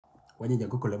wanya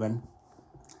jago koleban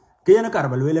kaya na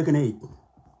karbal wele kene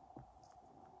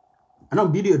ana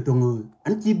video tongo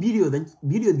anti video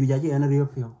ju jaje ana riyo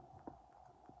fio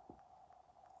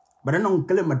bara non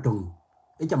kele matong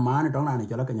e chamane tong na ne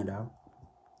chola kanya daw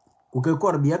ku ke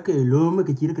kor biya ke lome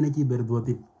ke chir kene chi ber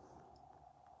doti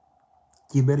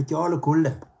chi ber cholo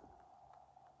kulle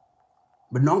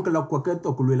benong ke lokwa ke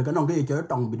to kulwe ka non ke cho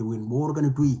tong bidwin bor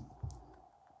kan tui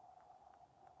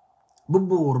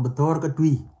bubur betor ka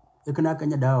tui e kana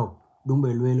kanya daw dum be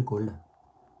lwe kulle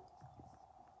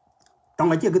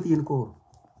tong ache ke tin ko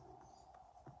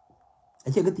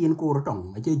ache ke tin ko tong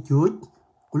ache chuj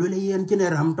kulwe yen chene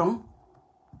ram tong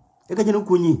e ka chene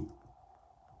kunyi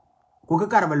ku ka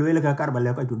karbal wele ka karbal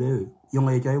ka tude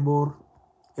yonga e choy bor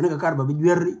ene ka karba bi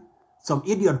jwerri some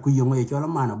idiot ku yonga e chola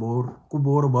mana bor ku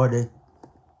bor bode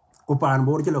ku pan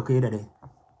bor chelo ke de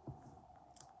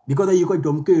because you ko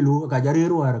tom ke lu ka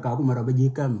jarir war ka ku mara bi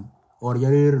kam or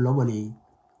jarir loboni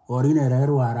or ine rer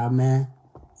wara me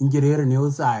injirer new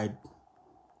side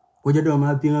ko jado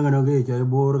ma pinga ngano ke choy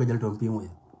bor ka jal tom pinwe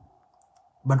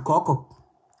but kokok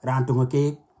ran to ke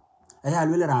ay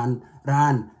alwele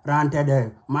ran tede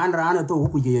man ran to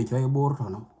ku je choy bor to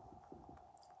no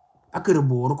akere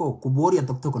bor ko ku bor ya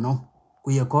tok no ku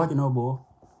ye ko no bo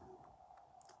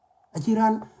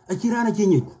achiran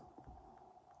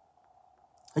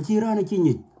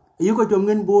chinyit yu ko tom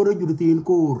ngen bor jurtin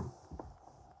kur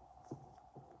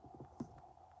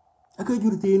ake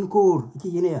jurtin kur chi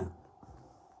yene ya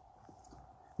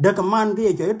de kaman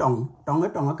ke choy tong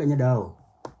ka nya daw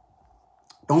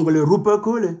tong le rupa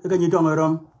ko le ka nyi tong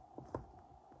rom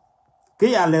ke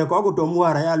ya le ko ko tom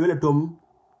wara ya le tom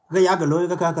ga ya ga lo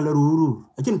ka ka le ruru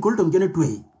achin kul tom jene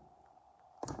tui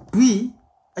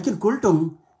achin kul tom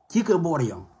chi ke bor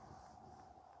yong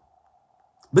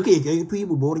be ke ke tui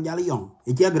bu bor jal yong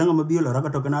e che gran ma bi lo ra ka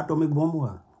to kana to me bom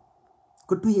war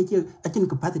ko tui e che achin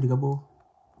ka pati ga bo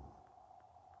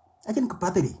achin ka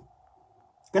pati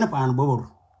kana pan bor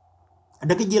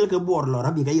ada ke jel ke bor lo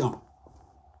ra bi ga yong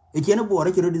e che na bor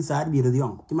e che ro di sar bi ro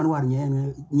yong ti man war nye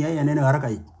ne na ra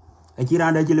kai e chi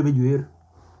ran da che le be juer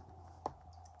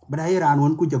bada ran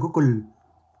won ku ko kul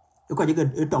ko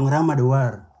je tong ra ma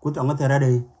war ku tong ta ra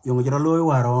de yong jero loy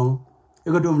warong e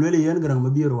ko dom le yen gran ma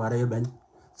bi ro ware ban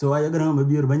so ay gran ma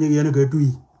bi ro ban yen ga tui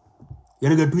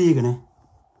gane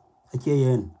e che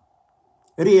yen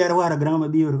ri er war gran ma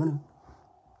bi ro gane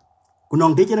ku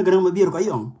nong te che gran ma bi ro ko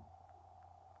yong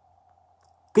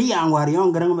cái yang war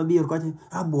yong gran ma bi ro ko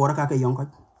a bor ka yong ko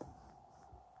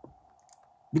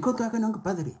because ka nong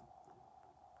padri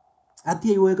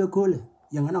ati we ka kole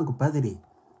yang nong padri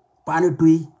pane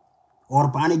tui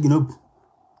or pane junub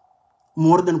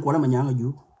more than kola manyanga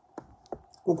ju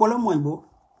ko kola moy bo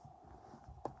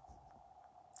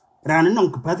ran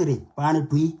nong padri pane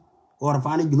tui or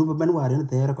pane junub ban war ne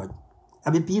ter ko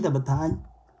abi pi da batan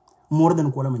more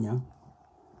than kola manyang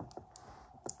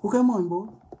ko ka moy bo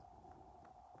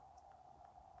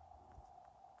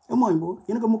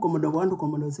yana ka mu commando 1 to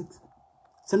commando 6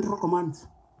 central commands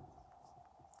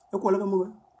e ko la ka mu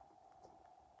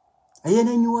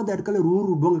ayene nyuwa dat kala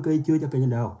ruru donga kay cio ca kanya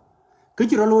daw ke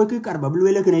ci rolo ke karba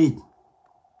blwele kene yi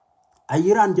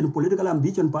ayiran jin political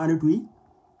ambition pane tui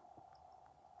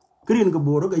krin ke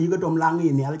boro ga yiga tom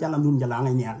langi ni ala calam dun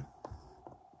jalanga ni al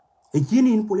e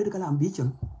chini in political ambition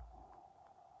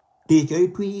te coy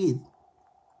tui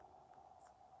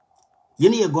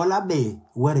yeni e gola be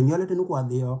wer nyole tenu kwa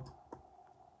dio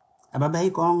aba bay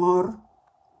kongor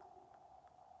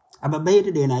aba bay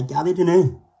te na chade tene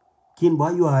kin bo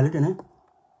yo ale tene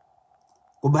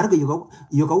ko barga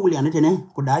yo ko wuli ane tene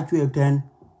ko da chwe ten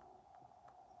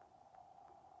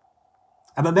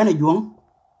aba bene juong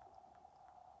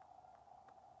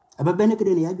aba bene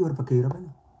kede ne ya jor pakira bane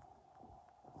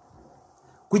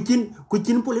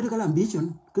kuchin political ambition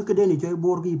ke kede ne choy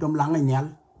bor gi tom langa nyal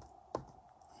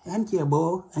an che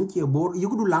bo you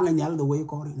could do lang anyal the way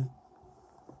corina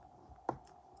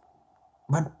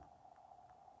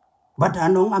but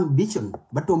anong ambition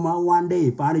but to ma one day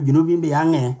pa ni junubi be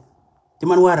yange ti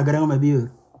man wara garang ma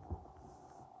biur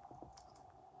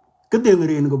ke deng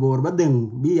ren go bor ba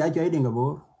deng bi ya choy deng go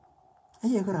bor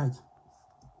aye karaj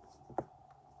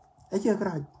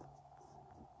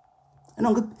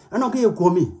anong ke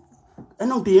komi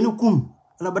anong te no kum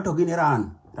la ba to gin ran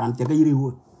te ga yiri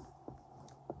wo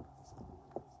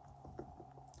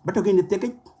bato gini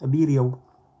tekej abiriyo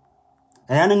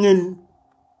ayana ngin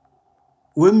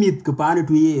we mit ke pane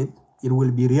tuye it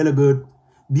will be really good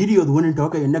video the one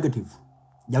talk negative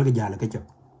jalga jala ke chap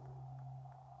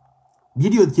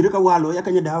video chire ka walo ya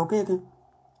kanya daw ke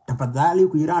tapadali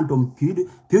ku iran tom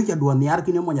piu cha do niar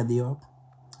kine monya dio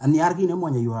an niar kine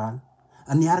monya yual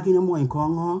an niar kine monya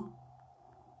kongo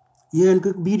yen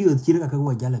ke video chiri ka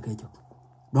wa jala ke chok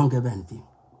don ke ben ti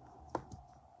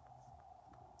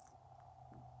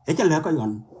e ke le ko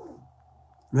yon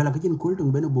le la ke chin kul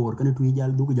tung ben bor kan tu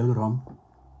jal du ko jal rom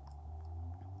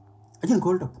a chin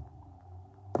kul to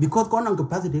because kon ang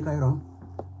capacity ka rom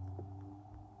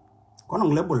kon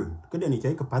ang level ke de ni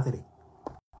chai capacity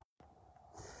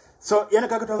so yen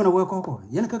ka to na wa ko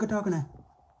yen ka to na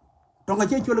tonga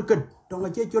che cholo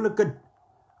ket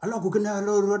alo ku kena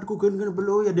lo rot ku ken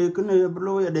belo ya de ken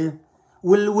belo ya de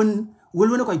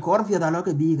will ko kor fi da lo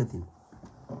ke bi gatin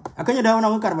akanya dawo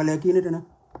na kar bale kini tena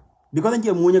because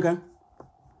nje munya kan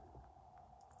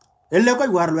elle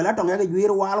ko war la tonga ke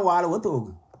juir wal wo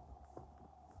to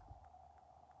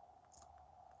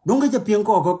donga je pien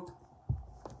ko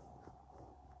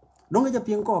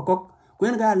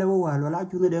kwen ga le wo wal la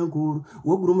chu ne den kur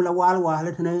wo grum la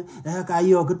wal tena ka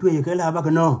yo ke twe ke la ba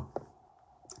no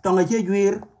tonga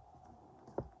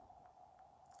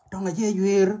che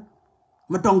juir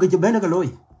mà tonga che bene ka loy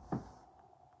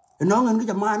no ngan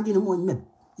ke man ki no mo met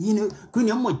yin ku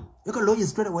ne mo e ka loy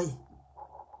straight away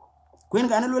kwen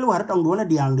ga na lo war tong do na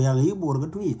diang yi bor ga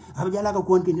tui ab jala ka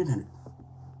kon kin ten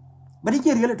ba di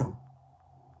che riele tong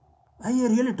ay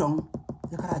riele tong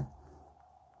ya kara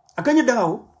akanya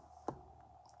dawo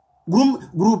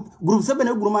group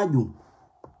sabene gruma jum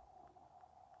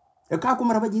e ka ku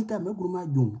mara ba ji ka me gruma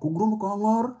jum ku grum ko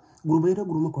ngor group eta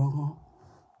grum ko ngor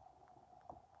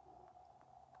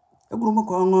e grum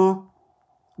ko ngor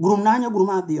grum nanya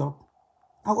gruma dio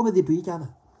a ko be di tu icha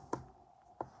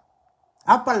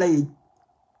apa lay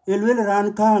elwel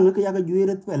ran ka nge ya ga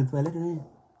juire pel ne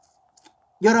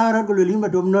jara ko limba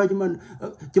dom no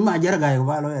ci ma jara ga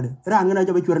ba lo ede ran ngena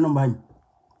jaba chwer no bañ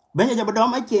baña jaba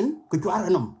dom akin ko chwara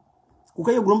nom ku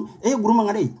kay grum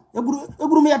ngade e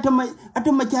grum ya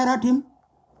tamma cara tim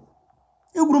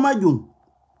e grum ajum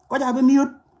ko ja be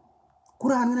miut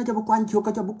kuran ngena jaba kwancho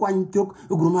ka jaba kwancho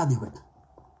e grum adi ko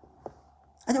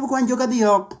aja bu kwancho ka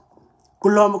dio ku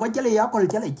lom ko chele ya ko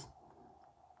chele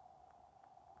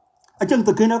achang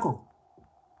to kena ko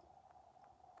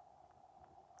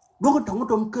do ko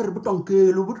tom ker bu tong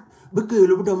ke lu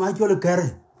bu do ma chole kere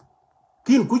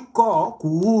kin ku ko ku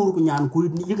ku nyan ku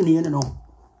ni yigni ne no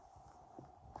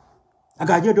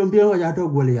aga je dom bio ya to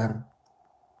goliar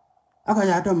aga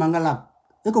ya to mangala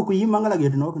e ko ku yi mangala ge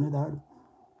no ne da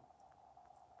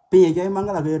pinye je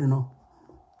mangala ge no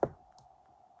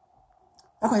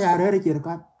aga ya re kir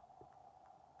ka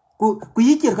ku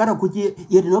yi kir ka ku ji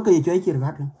ye no ke je kir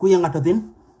ka ku yang atatin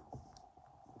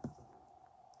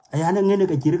aya na ngene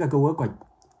ka kir ka ko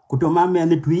ku to ma me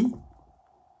ne tui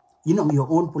you know your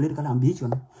own political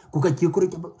ambition ku ka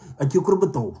chikuru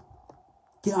beto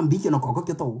ki ambition ko ko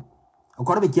to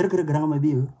ko be kir kir grang ma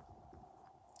bi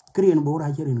krien bo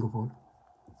ra chirin ko po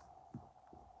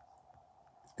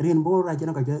rien bo ra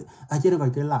chirin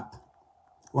ko ke la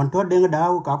wan to de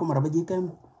daw ka ko mara ba ji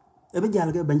kem e be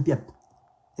jal ke ban piet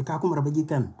e ka ko mara ba ji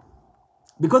kem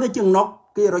because the ching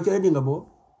nok ke ro che dinga bo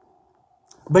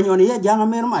banyoni ya janga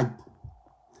mer ma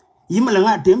yimala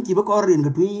nga tem ci ba ko rin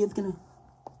ga tuyi yet kene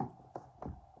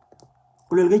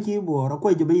kulel ga ci bo ro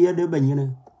ko je be yede banyene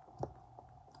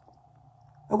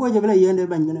ko je be yede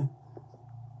banyene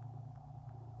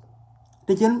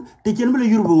te chen bele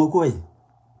yurbu ngo koy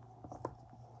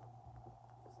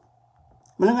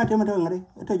mala nga tem ta ngare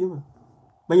ta juba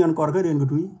banyon kor ga rin ga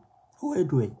tuyi ko e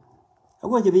tuyi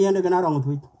ko je be yede ga na rong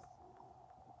tuyi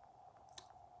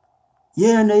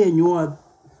yene ye nyuwa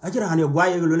achira han yo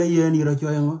gwaye lo le yeni ro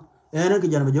choyengo ene ke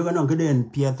jan ba joga non ke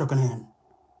den pie to kanen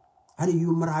ani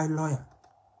yu mara lawyer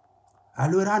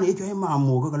alu ran e choy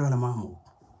mamu ko la mamu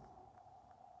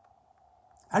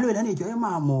alu ran e choy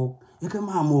mamu e ke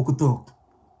mamu ku to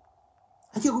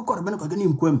achi ko kor ben ko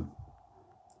nim kwem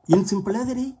in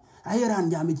simplicity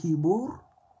ayran jami ci bor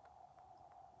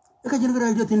e ka jin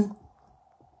gra jotin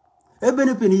e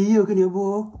bene peni yo ke ne bo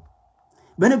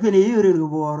bene peni yo re go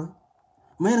bor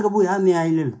mayen ga bu ya mi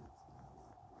aylel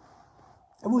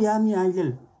abu ya mi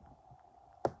aylel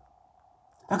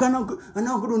akana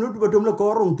ko do no batom la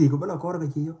ko rong ti ko bala ko ga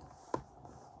ci yo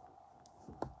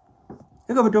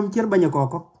e ga batom cer banya ko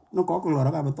no ko lo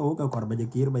ra ba to ko kor ba je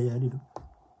kir ba ya di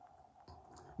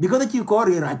because ci ko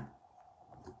ri raj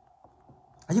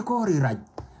aji ko ri raj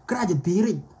kra je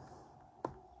piri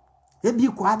e bi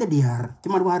kwa de diar ti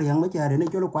mar war yang ma jare ne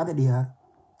jolo kwa de diar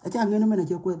acha ngene mena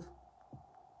je ko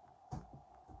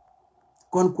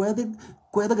kon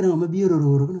kwede gana ma biyo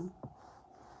ro gana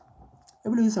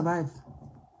ebulu survive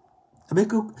abe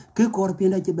ke kor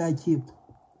pinda ci ba ci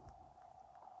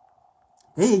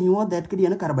you that ke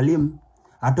diana karbalim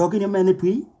atoki ne mene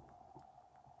tui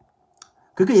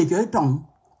ke ye joy tong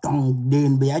tong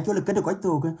den be ya chole kede ko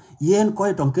to ke yen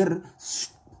ko tong ker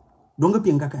donga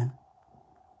pinga kan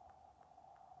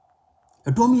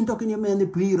e to min to kini men the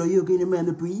twi ro yo kini men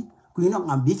the twi ku ino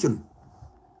ambition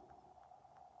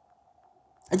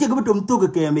ache ko tum to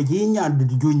ke me ji nya du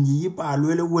junyi pa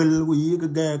lwele wel ku yi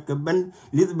ke ben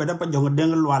Elizabeth pa jong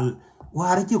deng lwal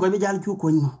war ci ko be jal ci ko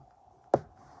no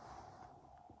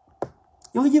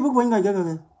yo ji bu ko nga ga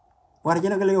war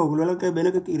jena ga le yo lwele ke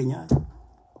ben ke kiri nya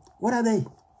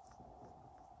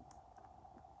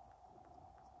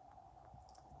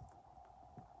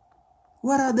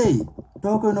what are they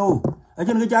talk no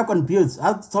achen ga confused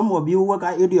some of you work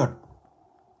are idiot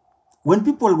when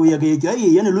people go ye ga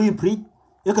ye ne lui preach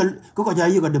ye ko ja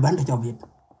ye ga de bande job it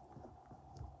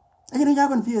achen ga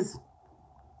confused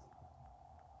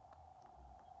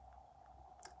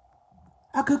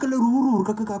akaka le ruru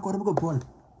ka korbu ko pol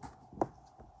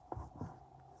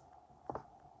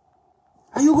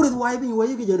ayu gure wai bin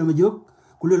wai ke jana majok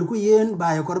kulel ku yen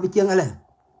ba ya korbu chengale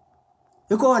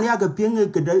e ko an ya ga ping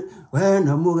ke de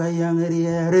na mu ga yang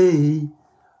re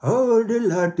oh de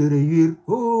la teriyir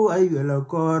oh ayu la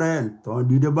koren to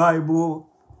di de bible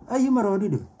ayu maro di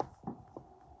de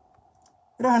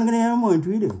ran gane mo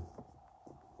tu de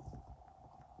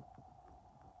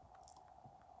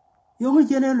yo ngi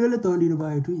chene le to di de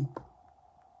bible tu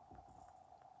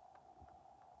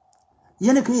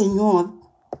yene ke nyot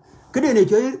kede ne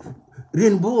choy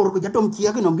rin bor ko jatom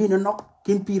chia ke no gi no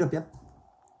kin pira pet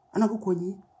ana ko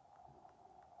ni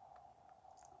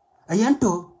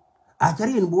ayanto a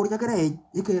chari rin bor ja kare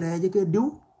ke du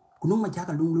kunu ma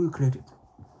chaka dung lu credit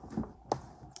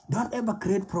don't ever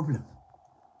create problem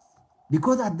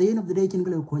because at the end of the day kin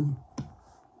gele ko ni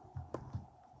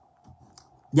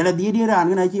jala di ran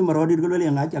na chi maro di ko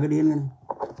le nga cha ke din ne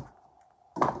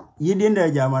yidin da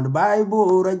jama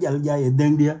bible ra jal ja ye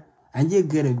deng dia anje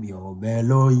gere bio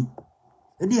beloy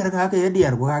diar ka ke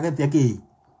diar ko ka ke ke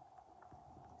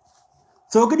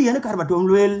so ke diar kar batom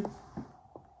lwel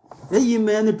e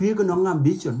yime ne pi ko no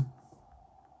ambition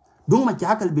dung ma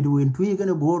chakal between twi ke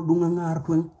ne bor dung ngar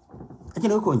twen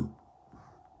achine ko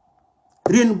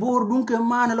rin bor dung ke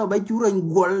man lo ba churo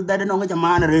gol da de no ga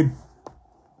man red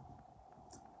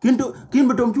kin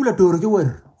batom chula tor ke wer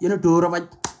yene tor ba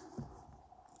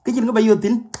ke jin ga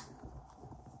bayotin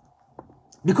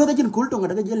because the chin kulto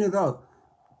ngada jeli ro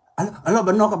ala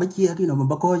banno ka bachia kino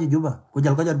ba ko juba ko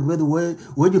jal ka jadu the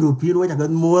we juru pir we jaga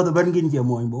mo the ban gin je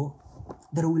mo bo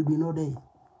there will be no day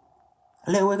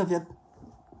ale we ka fiat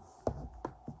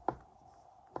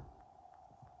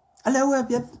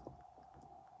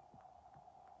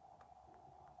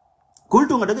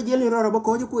kulto ngada jeli ro ba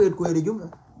ko ju ko ere juba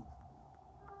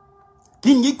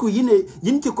kin yiku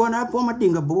yin ci ko na po ma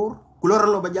dinga bor kulor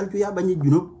lo ba jal tu ya bani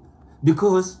junub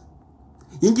because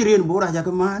injirin bora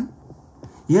jaga man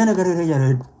yana gare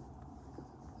jare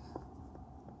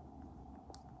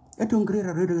etong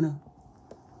grera redena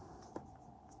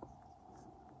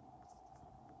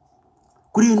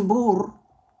kurin bor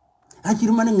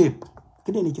akir man ngep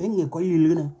kede ni choy ngep ko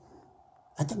lilena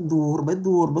acak dur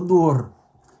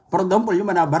par dampol yu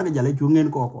mana bar ga jale cu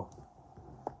ngeen koko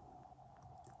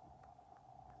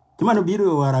cuman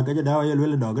biru wara ga dawa yel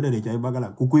wel do ga de choy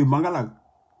bagala ku kuy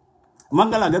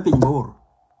mangala ga pin bor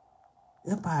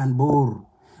e pan bor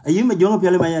ayi ma jonga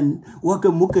pele mayan wa ke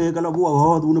muke kala bu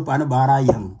ho du no pan bara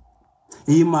yang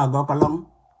yi ma go kalong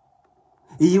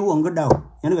yi won ga daw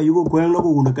yan ga yugo kwen lo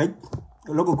ko ne kaj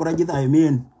lo ko ra jita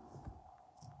min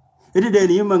ede de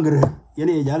ni mangre yan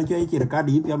e jal choy ci ka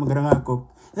di pya magra nga ko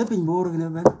e pin bor ne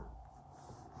ben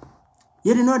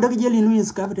yedi no daga jeli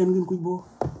nuis kapten ngin kuj bor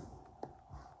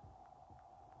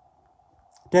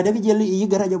te daga jeli yi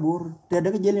garaja bor te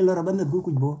daga jeli lo raban du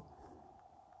kuj bor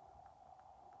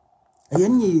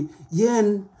ayen ni yen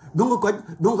dongo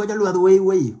ko jalu adu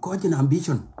way ko ci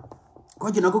ambition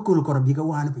ko ci nako kul ko bi ka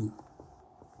wan pin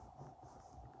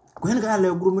ko en ga le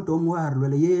groupe to mo war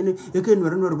le yen e ken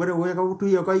wor nor bare way ka tu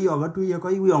yo ko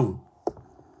yong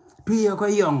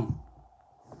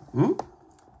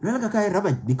le ka kai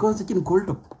rabaj because ci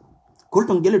kulto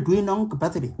gele tu non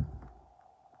capacity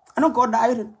ano ko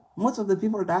died most of the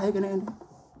people die again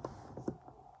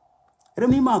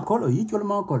remi ma kolo yi chol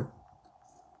ma kolo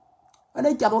and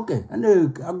I chat okay and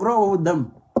I grow with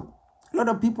them. A lot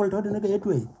of people thought in a get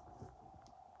way.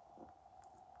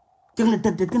 Can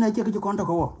I check your contact?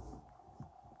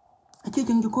 I check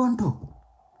your contact.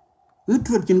 You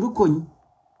trip in good coin,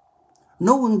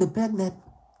 knowing the fact that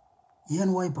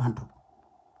yen wipe panto.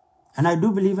 And I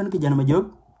do believe in Kijana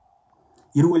joke.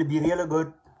 You will be really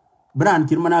good. Brand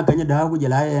Kirmana Kanya Dawu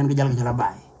Jalaya and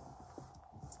Jalalabai.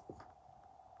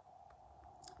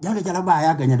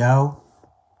 Jalalabai Kanya Daw.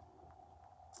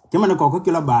 Chama ko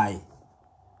kila bai.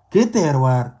 Kiter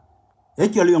war. E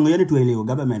choli yong yeni tueli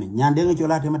government. Nyande ngi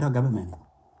chola tema government.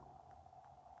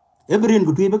 Ebrin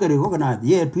ku tui bakari ko kana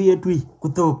ye tui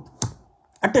kutok.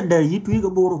 Atada yi tui ko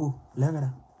boro ko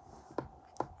lagara.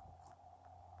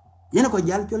 Yena ko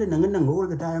jal chole nang ngol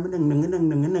ka ta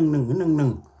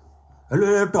nang.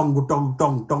 Alo tong.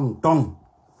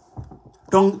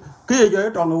 Tong ke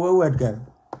jo tong wo wet ka.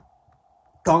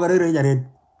 Tong re jare.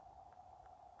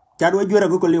 Chadwa jura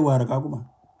ko liwara ka kuma.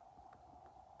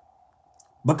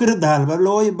 Bakir dal ba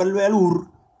loy balwel ur.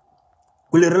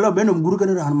 Kuliralo benum guru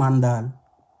kana ran mandal.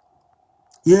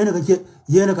 Yena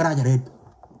ka raja red.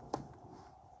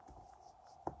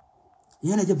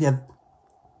 Yena je piat.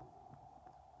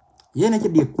 Yena je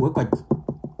dik ko ko.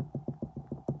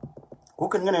 Ko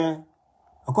kan ngene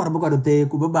akor bu ko te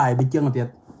ku ba bi ceng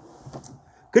piat.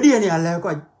 Kedi ni ala ko.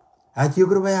 A chi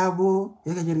guru ba ya bu,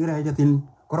 ye ka jir gra jatin.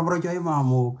 Kor bro joy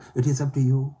mamu, it is up to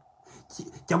you.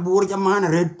 Cabur jaman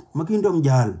red, makin dom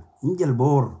jal, injal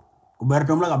bor. Ku bar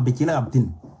tom la gab dicila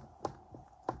abtin.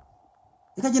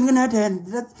 Ika jen ngene ten,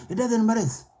 it doesn't matter.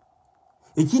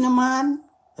 E china man,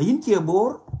 a yin chia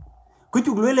bor. Ku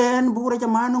chuk lelen bor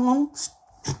jaman ngong,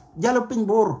 jalo pin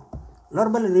bor. Lor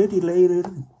bal neti lair.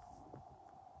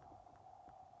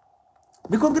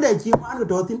 Because kita chia man ke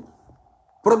dotin.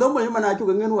 Prodomo yang mana aku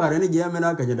kengen war ini jam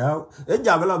mana kerja dah.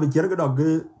 Jabla bicara ke dog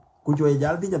kucui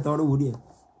jal ti jatuh orang udi.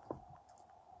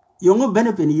 Yongo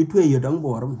benefit itu ya dong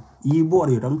boram, bor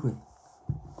ya dong tuh.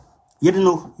 Ya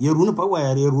no, ya runa pa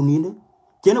war ya runi ne.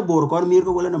 Cina bor kor mir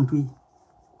ko wala nam tui.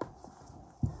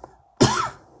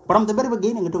 Param teber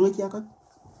begini ngetong ngecia kan.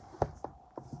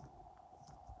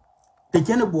 Te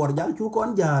cina bor jal cu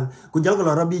kon jal, ku jal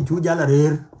kalau rabi cu jal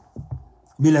rer.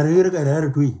 Bila rer ke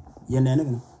rer tui. Ya nene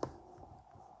kan.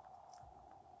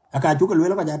 Aka chuka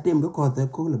lwela ka jatem ko te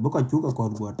ko le boko chuka ko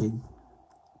bote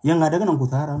yang ada kan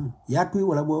kutara ya tui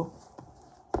wala bo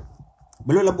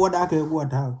belo la boda ke bo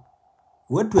ta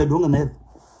wetu edonga ne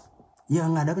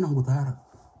yang ada kan kutara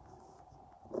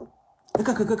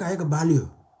eka ka ka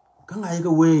balio kan ay ka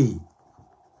way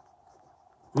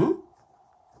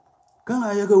kan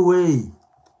ay ka way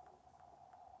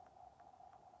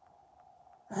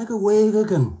ay ka way ka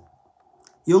kan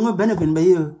yonga benefit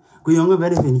bayo ko yonga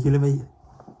benefit ki le bayo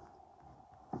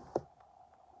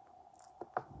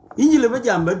Injil ba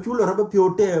jamba chulo raba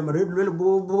piote mare lele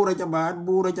bura chabat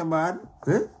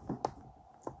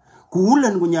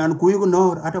kuulan gunyan kuyu ko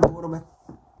nor ata bura ba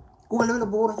ku lele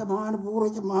bura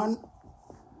chaman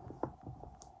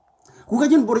ku ka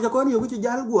jin bura jakon yo ku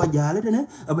jal gua jale tene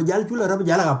aba jal chulo raba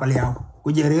jala ka paliaw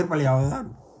ku jerer paliaw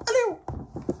aliw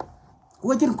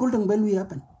ku jin kultang belu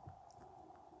yapan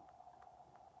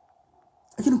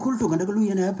ajin kultu ngada lu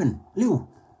yana yapan liw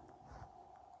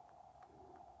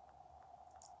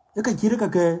Eka chire ka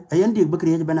ke ayan dik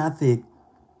bakri je bana thik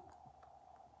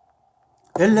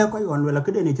elle ko yon wala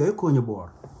kede ni choy ko nyobor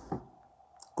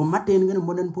ku maten ngene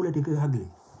modern politics hagli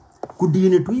ku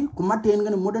dine tui ku maten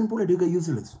ngene modern politics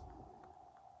useless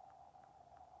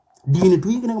dine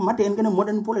tui ngene maten ngene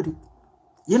modern politics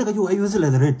yene ka ju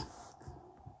useless red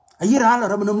ayira ala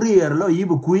ram nam rier lo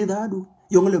yibu kuy dadu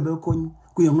yong le be kon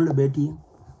ku yong le be ti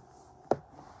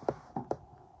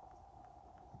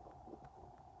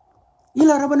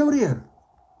ila raba nam rier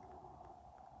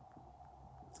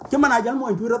cuman ajal mo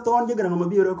intu raton je gran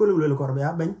mabi ro ko le ko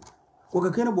ba ben ko ka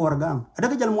kene bor gam ada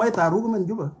ka jal moy taru men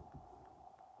juba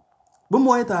bu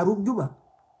moy taru juba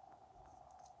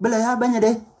bela ya banya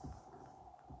de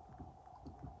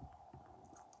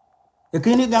e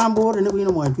kini gam bor ne ko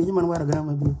ina moy fi man war gran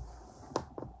mabi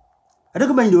ada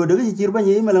ka ban do de ci cir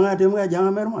banye mala ngate mo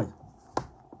jang mer moy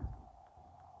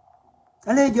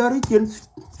ale jori cin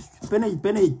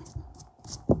pene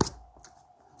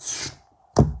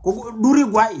ko duri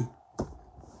gwai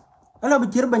ala bi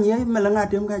cir banye mala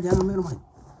ngate mo jang mer moy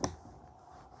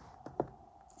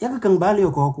ya ka kang balio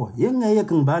ko yen ngay ya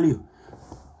kang balio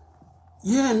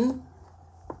yen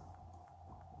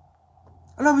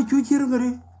ala bi cu cir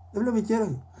ngari ala bi cir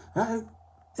ha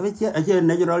abi cir aje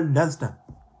natural disaster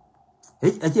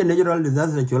aje natural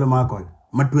disaster chola makol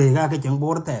matwe ga ka chang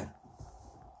bor ter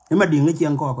ema dinga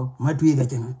chiang ko matwe ga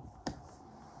chang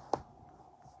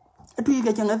atwe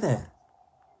ga chang ter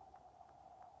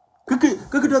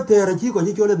ke do ter chi ko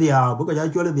chi chola dia bu ko ja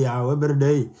chola dia we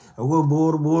berde wo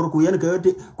bor ku yen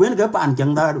ka pan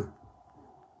chang da du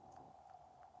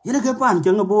yen ka pan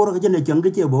chang bor ka chen chang ke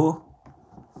che bo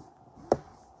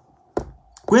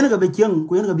ku yen ka be chang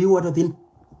ku yen ka bi wo ta tin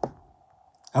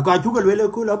aka chu ka le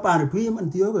ku la pan tui man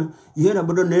tiyo ko yen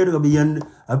abodo ne ga bi yen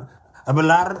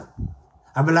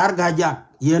abalar ga ja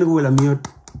yen ko la miot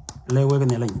le we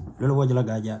ne lañ le wo la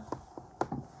ga ja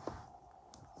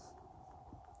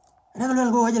ada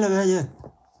kalau go aja lah aja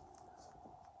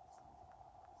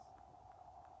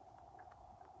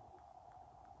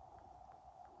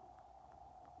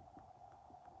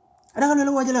ada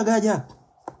kalau aja lah aja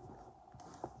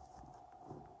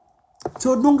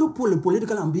so dong ke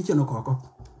political ambition ko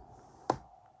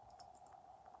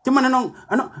cuman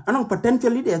anong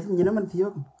potential leaders nyina man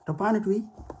tiyo tapane tui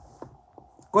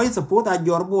ko support a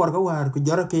jor bor ka war ko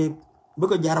jor ke bu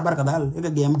ko jar barka dal e ga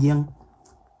gem jeng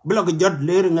bilo ko jot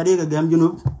leer ngari ga gem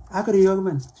junub akari yo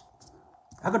men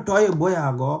aka toy boya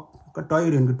go ko toy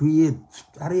ren ko tui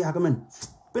ari aka men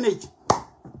finish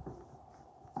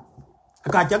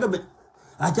aka chaga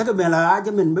be la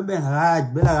aja men be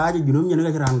la aja junub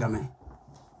nyina ga ranga me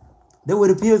they will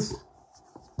refuse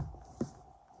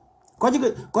ko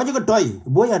jiga toy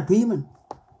boya tui men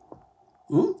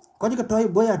ko jiga toy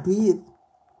boya tui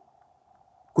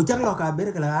ku chak lo ka ber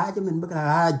ka la aja men be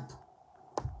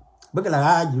la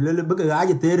aja le be ka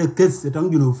aja tere kes tong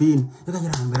junufin ka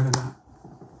jira ber ka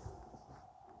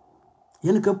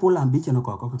yen ka pol ambition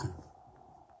ko kan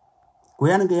ko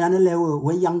yan ga yan le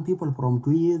we young people from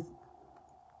 2 years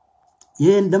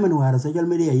yen daman war social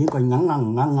media yin ko ngang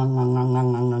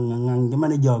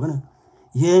jamane joga na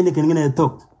yen ken ngene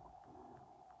tok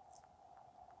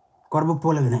korbo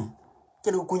pole ne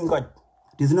ken ko kun god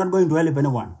it is not going to help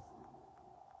anyone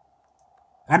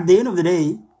at the end of the day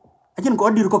achen ko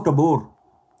dir ko to bor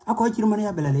ako chir man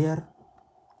ya belaler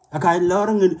aka lor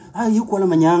ngin yu ko la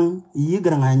manyang yi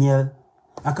granganya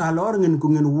aka lor ngin ku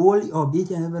ngin wol of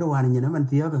each and everyone nyina man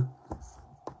tiyoga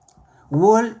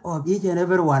wol of each and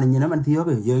everyone nyina man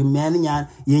tiyoga ye men nya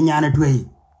ye nyana twei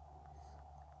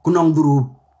kunong duru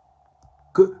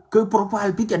ke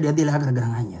profile picture de la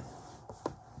granganya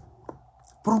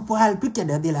profile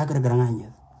picture de la granganya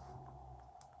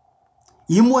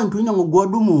yimwan tu nyang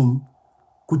godumum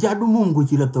ku jadumum ku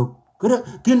chilatok kira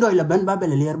kindo ila ban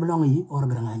babel liar belong yi or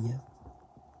granganya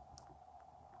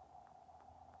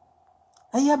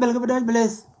ayya bel ga badal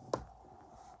beles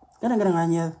kana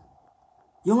granganya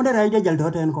yung da raja jal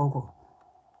doten ko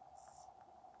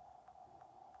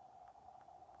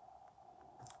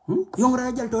yung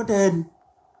raja jal doten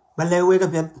balewe ka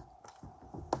pet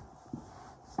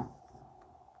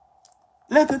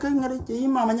le ka ngare chi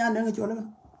mama nya ne chola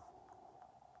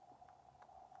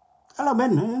ala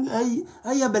ben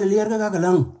ayya bel liar ka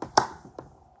galang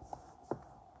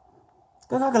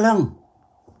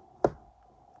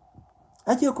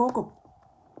ache ko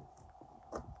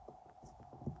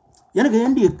yana ga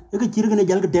yandi ka chirga ne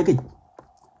jal ka teke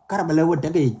karabale wo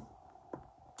teke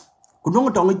ku dong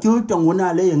tong chu tong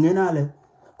wona le ngena le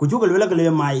ku chu ga le ga le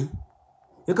mai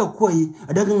ka koi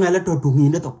ada ga ngala to tungi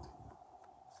ne to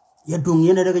ya tungi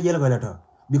ne daga jel ga to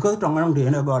because tong nang de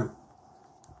ne gol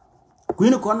ku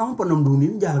ne ko nong ponom du ni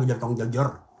jal ga tong jal jor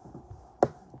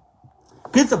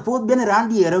ke support ben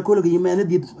randi era ko le yimene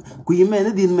dit ku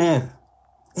yimene din mer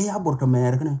e aborto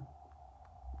mer kana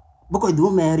bu ko du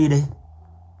mer ide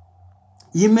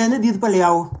yimene dit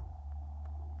paliao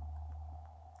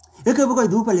e ke bu ko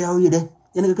du paliao ide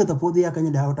yen ke support ya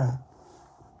kanya dawta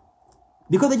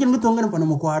because jeng to ngana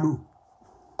ponom ko adu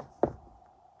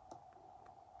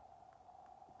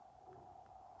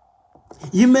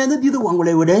yimene dit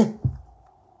wangole wede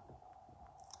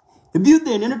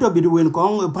biude ne to bidu wen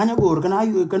kong panya gor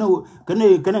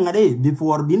kana ngade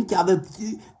before bin chada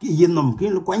yinom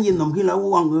kin kwan yinom kin la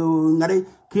wang ngade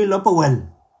kin la pawel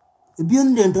biun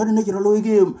den to ne jiro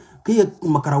loige ke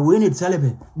makara wen it salebe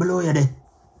belo ya de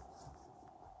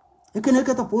ekene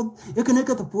ka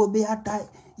to pod be ata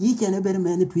yi chene ber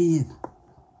men twi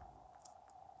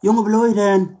yong belo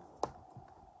den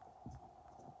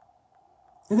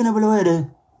ekene belo ya de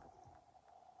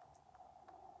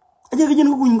aja ke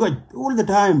jen ko kun god all the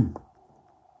time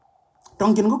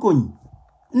tong jen ko kun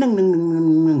nang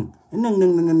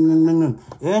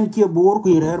en ke bor ku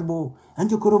yerbo an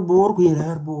ke ko bor ku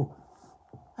yerbo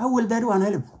how will that one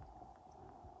help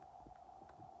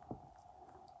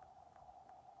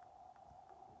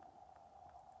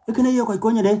ekene yo ko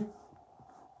nya de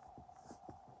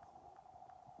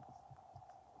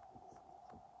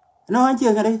no an che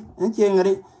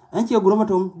ngare guruma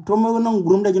tom no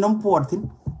gurum da jinam portin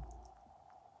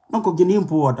non ko gini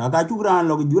import aga chugran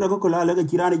lo jura ko la le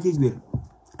chirane chigwer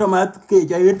to ma ke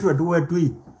ja yetro to tui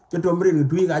to to mri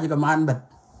tui ga ga man bat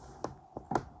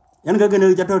yan ga gene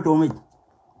ja to mi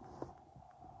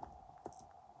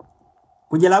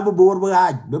ku jela bu bor ba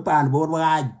aj be pan bor ba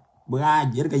aj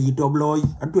yer ga yito bloy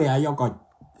atwe ayo ko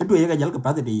atwe ga jal ka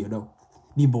patati yo do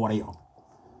bi bor yo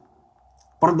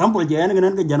for example je yan ga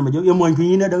nan ga jan ma jo yo mon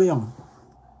tui ne do yo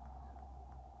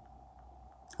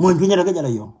mon tui ne ga jala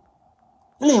yo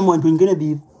le mon tui gene bi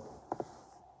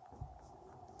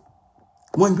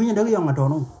mon tunya daga yong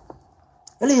atono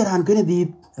ele ran kene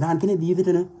di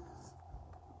tene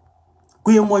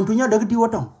ku yo mon tunya daga ti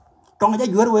wotong tong ja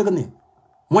jwer we gane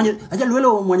mon aja lwelo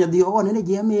mon di o ne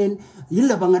jemen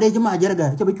yilla bangade jama jarga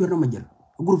ca be chwer no majel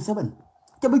group 7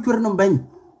 ca be chwer no bañ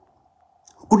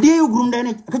ku de yu group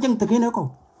dene ka jang takene ko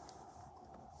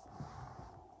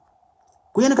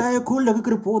ku yen ka ko le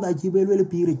ka po da ci be lwelo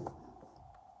piri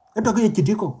eto ke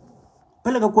ci ko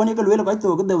pele ka ko ne ka lwelo ka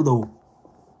to ko do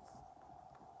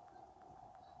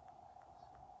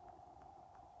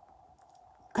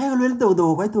cái lưỡi đầu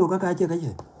đầu cái tuổi cái chơi cái gì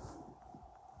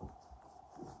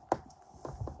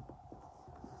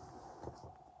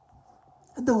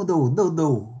đầu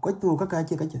cái tuổi cái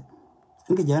chơi cái gì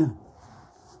anh cái gì nữa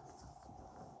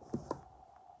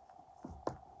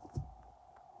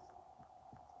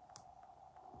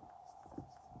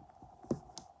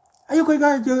ayo cái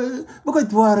chơi bố cái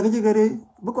tuổi cái chơi cái đấy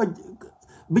bố cái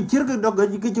bị chיר cái đó cái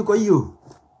chơi cái yêu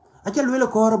acha lưỡi là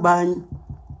co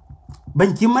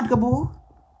ban chi mat ka bố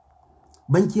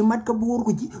banci mat ka bor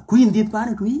ku indi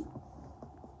pane tui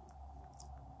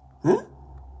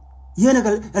yena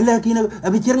kal alla kina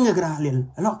abi cernya gralel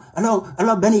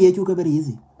alo bani ye chu ka beri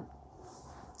easy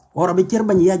ora bi cer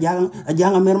ban ya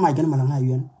janga mer ma ken malanga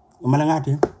yen malanga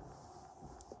te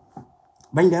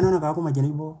ban dano na ka ko ma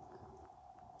jeni bo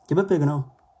ke be pegno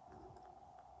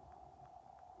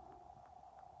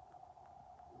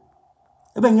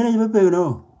e ban ngene be pegno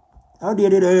aw dia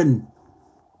den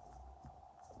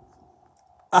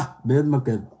bed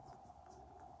maket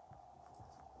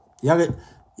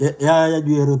ya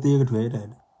juero te ke twede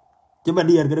ke ba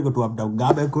dier ke tuap da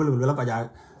ga be ko le ka ja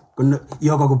kun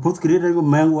yo ko put krite ko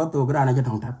men wa to grana ke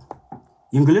tong tap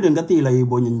ingile den gati la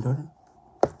bo nyin to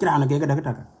grana ke da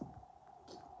ka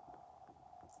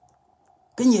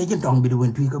ke nye jin tong bi de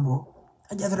wen tui ka bo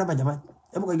a ja ra ba ja ba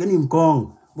e bo ko nim kong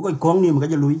bo ko kong nim ka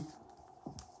ja lui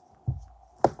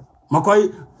ma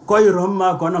koy rom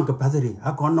ma ko non capacity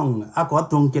a ko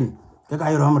tong ken ke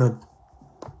kay rom rot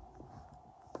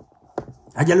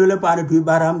a jalu le paare tu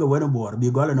baram ga wona bor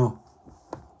bi gol no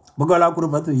ba gola kur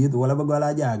batu yit wala ba gola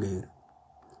jaager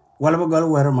wala ba gol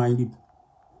wer minded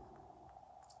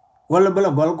wala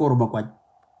bala gol kur ba kwaj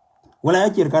wala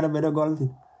ya cir kada be gol ti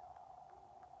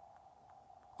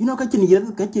ka cin yet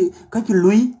ka ci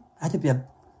lui a ci pet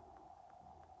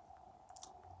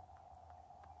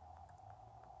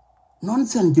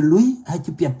nonsense ji lui a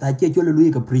ci pet ta ci cho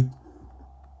lui ka pri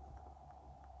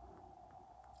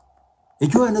e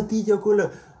cho na ti je ko la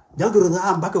dal gro na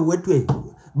am ba ka wetwe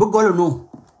bu gol no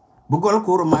bu gol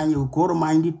ko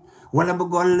minded wala bu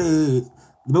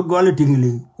gol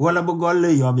tingli wala bu gol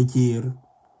yo be cir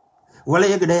wala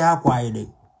yeg de ya kwai de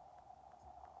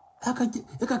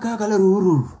aka la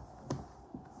ruru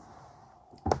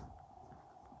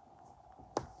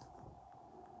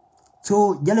so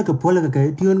jale ka pol ka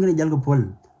tion ngene jal ka pol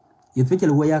ye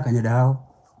fechel wo ya ka nya daw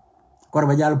kor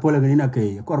ba jal pol ga ni na ke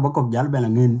kor ba kok jal bela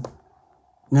ngin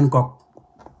kok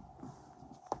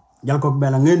jal kok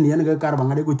bela ngin yen ga kar ba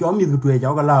ngade ko chom mi ku tue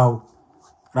jaw ga law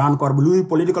ran kor bu lui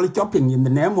political chopping in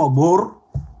the name of bor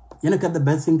yen ka the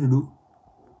best thing to do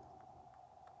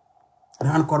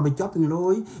ran kor ba chopping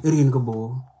loy rin ko bo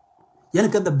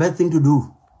yen ka the best thing to do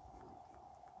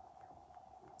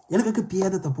yen ka pia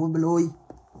da to po loy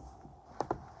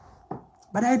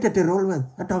but I take roll with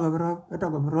I talk about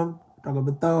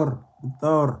betor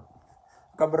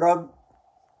kabrog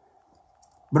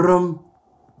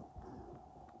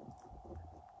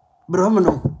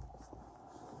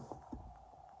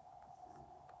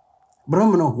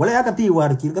bromno wala ya kati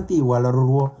war kir kati wala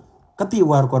ruo kati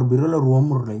war kor biro la ruo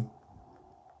murle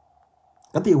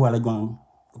kati wala jang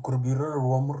kor biro la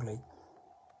ruo murle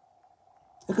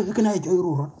ekana joy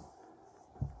ruo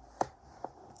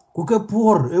ku ke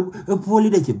poor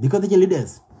leadership because the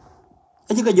leaders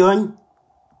aji ka join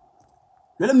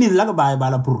le mi la ka bay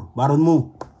bala pour baron mu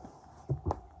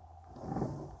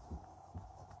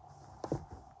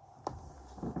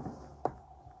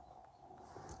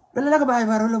le la ka bay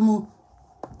baron mu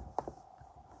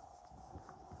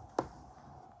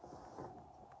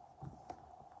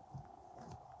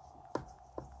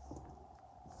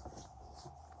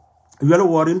yelo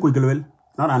worin ku gelwel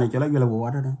na rane chala yelo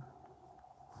wada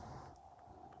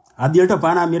adil to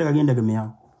pana mir ka ginde gmiaw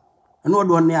anu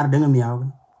don ne ar de gmiaw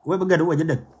we ba gadu waje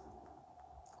dek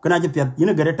kana je pet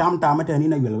yina gade tam ta ni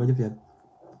na yel waje pet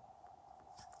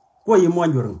ko yi mo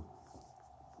njur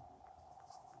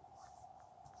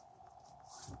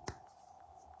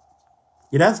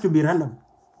it has to be random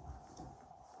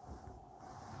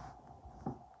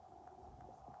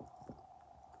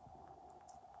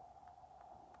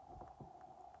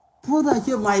for that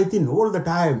you my thing all the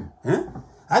time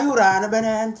ayura na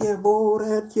benen che bor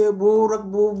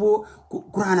bo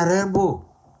kurana rer bo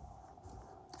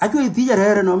acho itija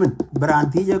rer no men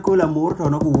bran tija ko la mur to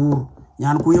no gur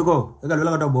nyan ku yo ga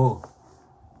lo ga bo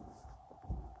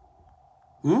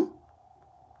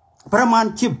paraman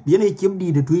chip yene chip di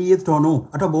de tu yit to no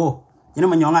ato bo yene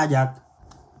ma nyonga jak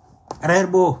rer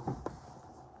bo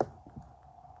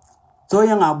so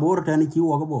yang abor tan ki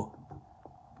wo ga bo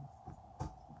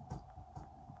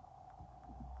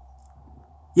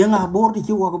yang abor di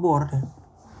ki wo ga bo ta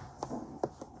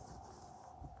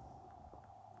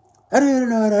are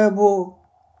na rer bo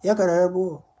ya ka rer bo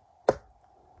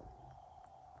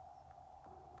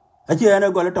achi ene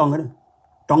go le tong ne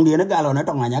tong di ne galo ne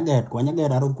tong anya get ko nya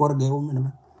get aro kor ge um ne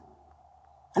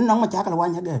an nang ma cha ka wa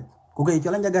nya get ku ge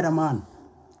chola nya get man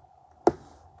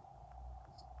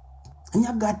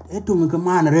anya gat etu mi ka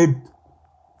man red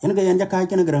yen ga yan ja ka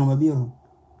ken grang ma biyo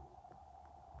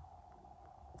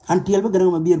an tiel ba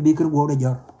grang ma biyo bi kir go de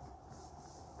jor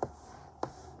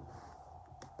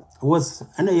was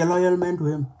an a loyal man to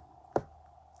him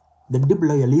the deep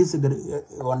loyalist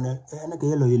on an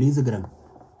a loyalist grang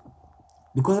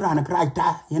because ran cry ta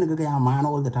yen ga man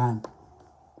all the time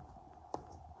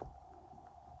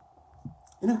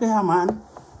yen ga man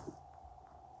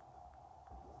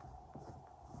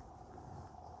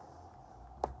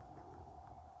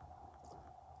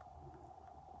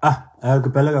ke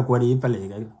pele ga kwani pele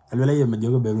ga alwela ye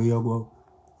majogo be yo go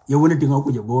ye woni tingo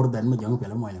ku je bor dan majogo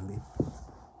pele mo yang ri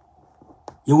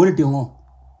ye woni tingo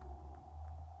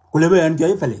kule be an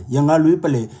joy pele ye nga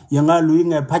lui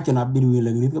nge pachna bi wi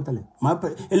le ri ko pele ma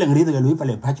ele ngri ga lui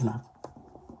pele pachna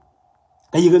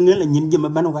ka yi ga ngel nyin je ma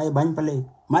banu ga ban pele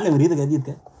ma le ngri ga dit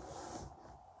ke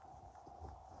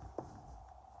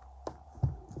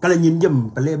kala nyin jem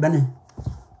pele bane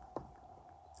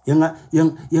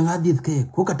yang adit ke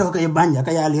ku ka to ke banja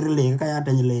ka ya lir le ka ya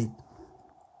tan le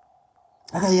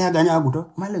aka ya ganya guto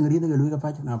male ngri de lu ka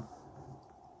pachna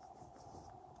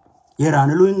yera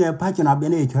ne lu nge pachna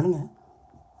bene e chol nge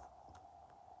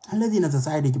alladhi na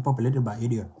society is populated by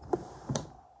idiot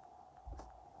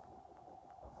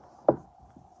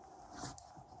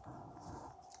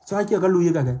so ache ka lu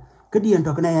ga ke dien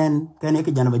to ken ken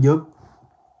ke jana ba jog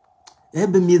e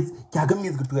be mis cha ga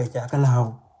mis gutu cha ka law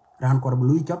ran kor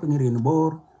blu chop ni rin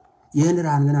bor yen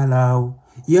ran ngana law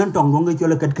yen tong ngong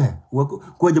chola ket ka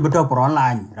ko je beto pro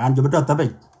online ran je beto tabe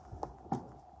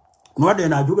no de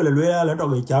na ju ga le la to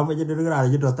ga cha fa je de ra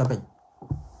je to tabe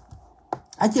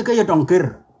ache ka ye tong kir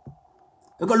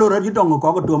e ko lo ra ji tong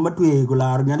ko to ma tue ko la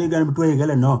ngani ga tue ga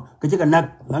le no ke je ka nak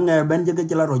la nge ben je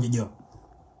ke la ro je jo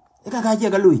e ka che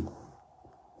ga lui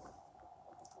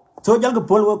so jal ko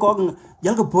pol ko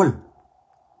jal ko pol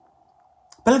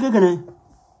pel ke gane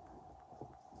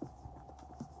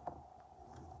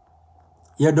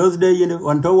yeah, those days, you know,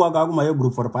 on to work out my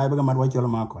group for 5 ga marwa chola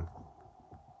makol.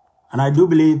 And I do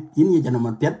believe in ye jana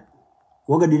man pet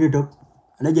woga did it up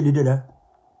and I did it.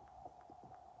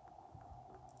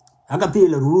 Aka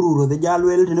pil ruru the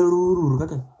jalwel to ruru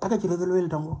aka chiro the wel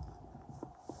tongo.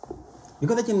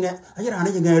 Because I can get I ran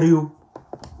again you.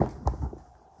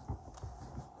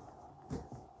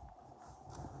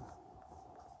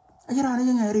 I ran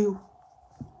again you.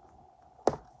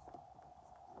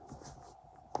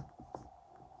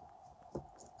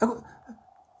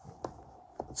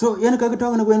 So yen ka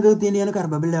to na gwen ga tin yen kar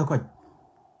babel ko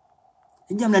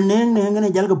jam na neng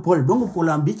ne jal ga pol dong pol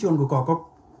ambition go ko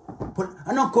pol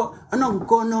anon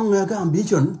ko no ga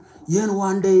ambition yen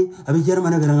one day abi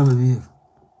jerman ga nga bi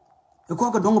e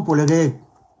ko dong pol ga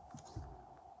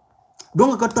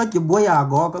dong ka to boya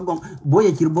go ka gong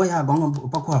boya chir boya go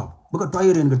pa ko bu ko to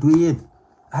yen ga tuyit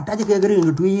ata je ke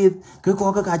ga tuyit ke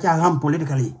ko ka cha ham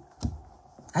politically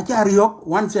acha riok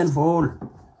once and for all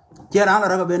kera ala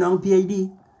raga benang PhD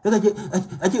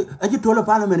aji tola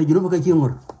parliament jinu ka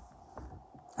chingor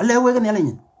alle we kan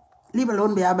yalanya liba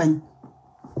lon be abany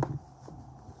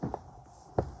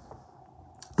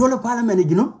tola parliament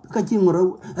jinu ka chingor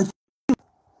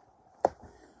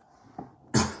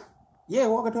ye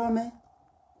wo ka to me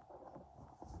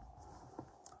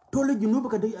tola jinu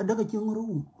ka daga chingor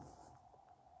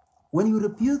when you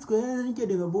refuse ko ke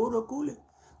de boro kule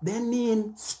then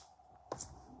mean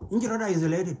injira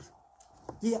isolated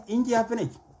yeah india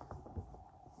finish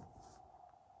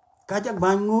kajak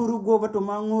banguru go bato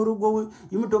manguru go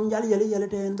yumi tom yali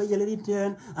ten ba yali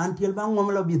ten until bang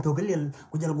ngom lo bito kelil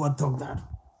ku jal go tok dar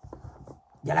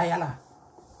yala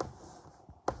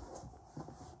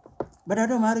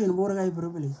badado mari en bor gay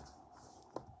privilege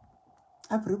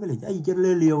a privilege ay jer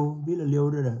le liyo bi la liyo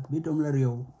de bi tom la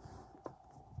riyo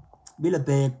bi la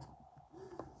tek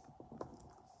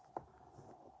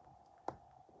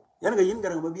Yan ga yin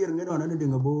garang babir ngeno na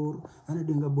dinga bor, ana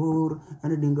dinga bor,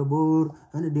 ana dinga bor,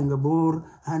 ana dinga bor,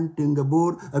 ana dinga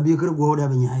bor, abi kar go da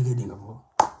banya ga dinga bor.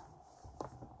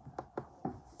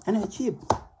 And it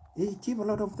cheap a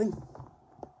lot of things.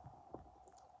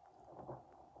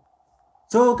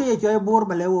 So okay, choy bor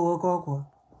balewo ko.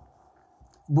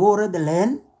 Bor the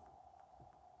land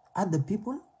at the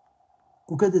people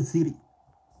who get the city.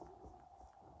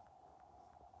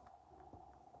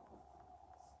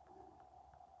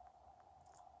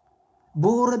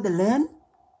 Bore the land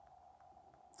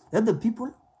and the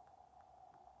people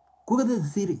who get the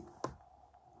city.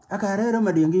 I can't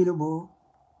remember the bo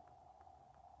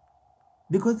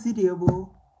because city bo.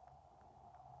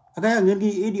 I can't get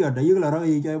idiot. You will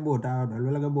already enjoy boat out. I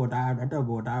will go boat out. At a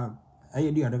boat out. I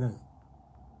idiot.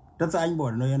 That's I'm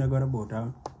board. No, you're not going to boat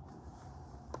out.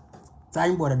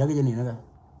 Signboard. I don't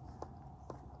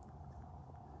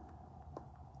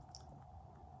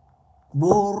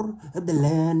Bore the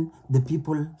land, the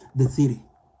people, the city.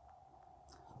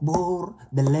 Bore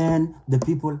the land, the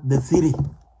people, the city.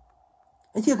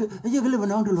 I check live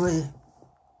now to lawyer.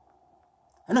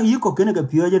 I know you cook in a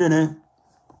pure general.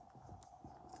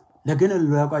 The kennel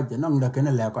lack, the non the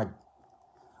kennel lack.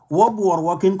 What war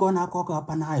walking con a cock up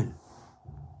an aisle.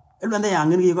 And when the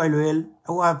young and you go well,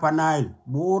 a wife an aisle,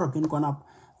 bore a kin con up,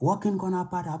 walking con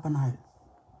up an aisle.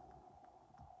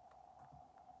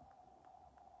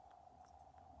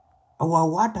 Our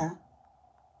water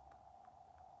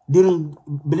during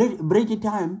break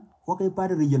time, walking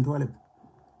part of region 12.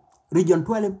 Region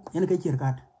 12, Yanaka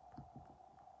Chirkat.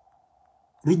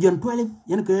 Region 12,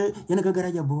 Yanaka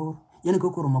Garaja Bor,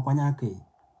 Yanaka Kurumapanake,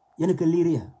 Yanaka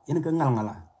Liria, Yanaka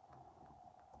Ngala,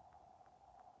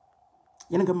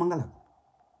 Yanaka Mangala,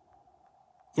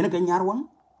 Yanaka Nyarwang,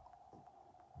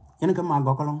 Yanaka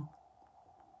Magokalong.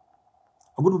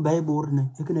 A good bay born,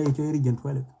 you can region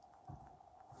 12.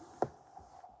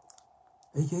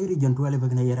 I carry region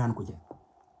 12 in a year and could.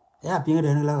 I appeared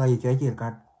in a lava chair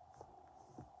cut.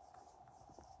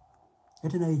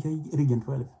 At an region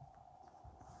 12.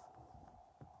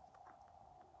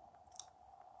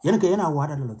 Yankana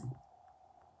water lot.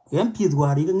 MPs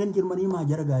were in Germany, my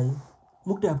Jaragai,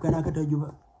 Mukta Kanaka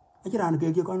Juba. I can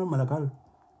cake you on Malakal.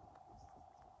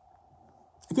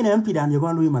 I can MP down your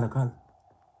one Malakal.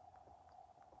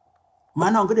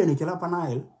 Man on good in a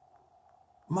Chalapanile.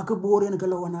 Macabor in a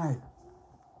Kalawanile.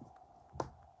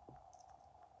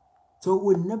 So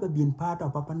we've never been part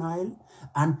of Upper Nile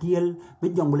until the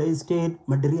Jongle State,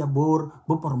 Madria Bor,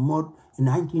 Bupermot in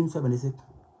 1976.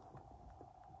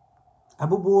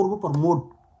 Abu Bor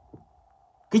Bupermot,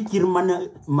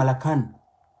 Kichirman Malakan,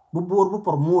 Bubor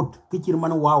Bupermot,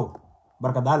 Kichirman Wow,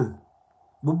 Barkadal,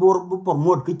 Bubor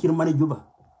Bupermot, Kichirman Juba.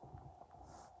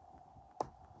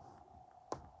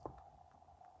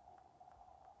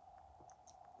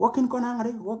 Walking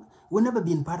Conangre, we've never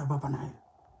been part of Upper Nile.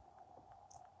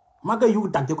 Maga you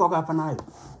tak the cock up an aisle.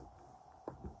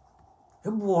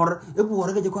 A war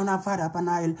get you gonna fire up an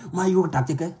aisle, my you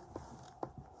tactic.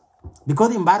 Because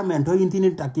the environment or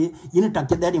infinite taki, you need to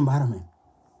that environment.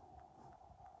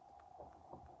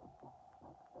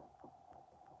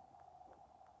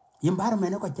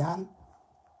 Environment of a child.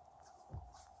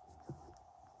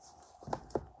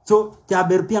 So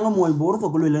Chaber Piano Moy board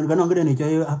for Gulu and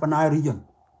Gananga up an aisle region.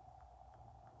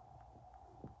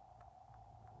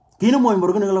 Kino mo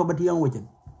morgan ngalo bati yang wajan.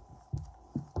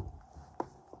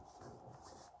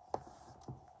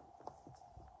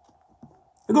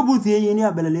 Ego buti ini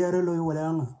abel leer lo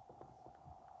wala nga.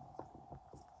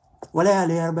 Wala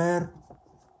leer ber.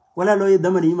 Wala lo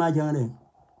damani ma jangane.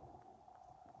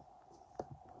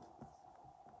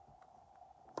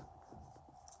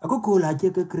 Ako kula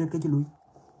che ke create ke lui.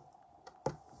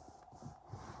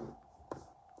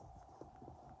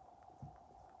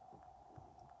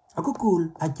 Aku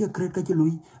cool, aja create kaje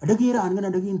lui. Ada kira angan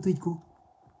ada kin tweetku.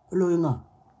 Lo nga.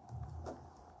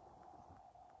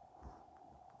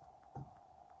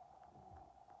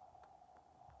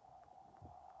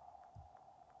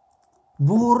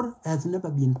 Bor has never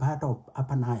been part of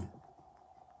Upper Nile.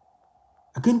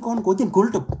 Akin kon ko tin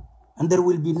kultup, and there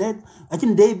will be net.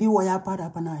 Akin they be why part of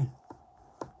Upper Nile.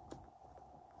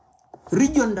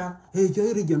 Region da,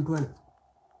 joy region 12.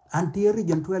 Until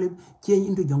region 12 change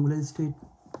into Jongle State.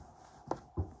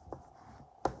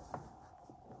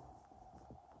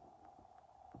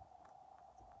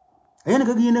 Ayan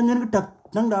kagina ngin tak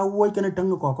nang da woy kana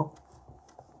tang ko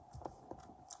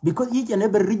because each and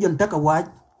every region tak a watch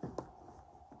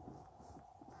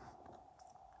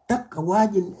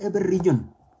in every region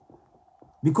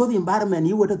because the environment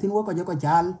you water thin work ko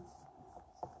chal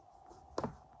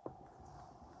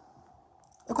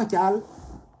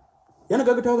yana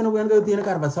ga to ga wen ga tin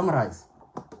kar ba summarize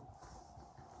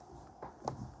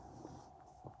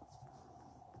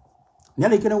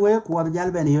nyale kina we ku ab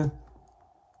jal ben yo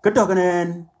ka to nen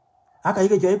aka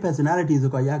yike joy personalities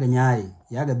ko ya ga nyai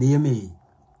ya ga dimi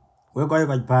we ko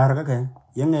ko par ka ke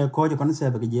yenge ko je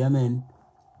concept ke jamen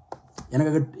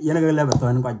yana ga leba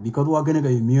ton ko because wa kene ga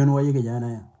immune wa yike jana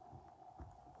ya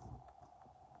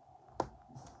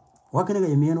wa kene ga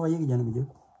immune wa yike jana bijo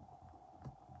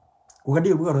ku ga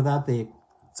di bu ro ta te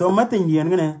so matin yen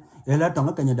ngene ela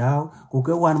tonga kanya daw ku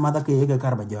ke wan ma ta ke ga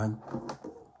karba jon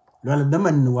lo da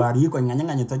man wari ko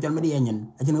nganya to jol medi enyen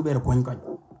a jino ber ko ko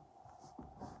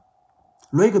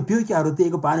loy ga piu cha ro te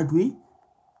ga pan tui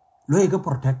loy ga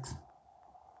protect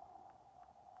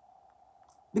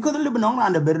because le benong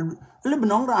rande ber le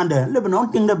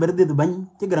benong tinga ber de ban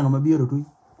ti granga ma biro tui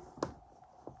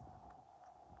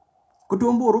ku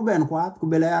tumbu ru ben kwat ku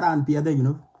bele aran pia de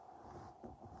jino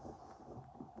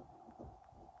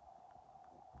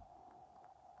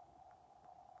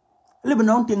le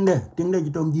benong tinga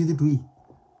ji tom di tui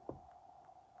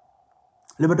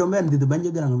le betom ben di ban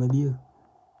je granga ma biro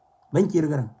ban kir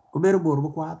garang ku ber bor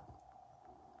bu kwat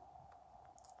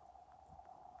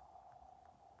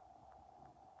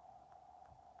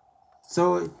so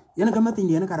yana kamatin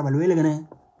yana karbal wele gane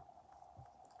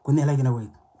ku ne la gina wai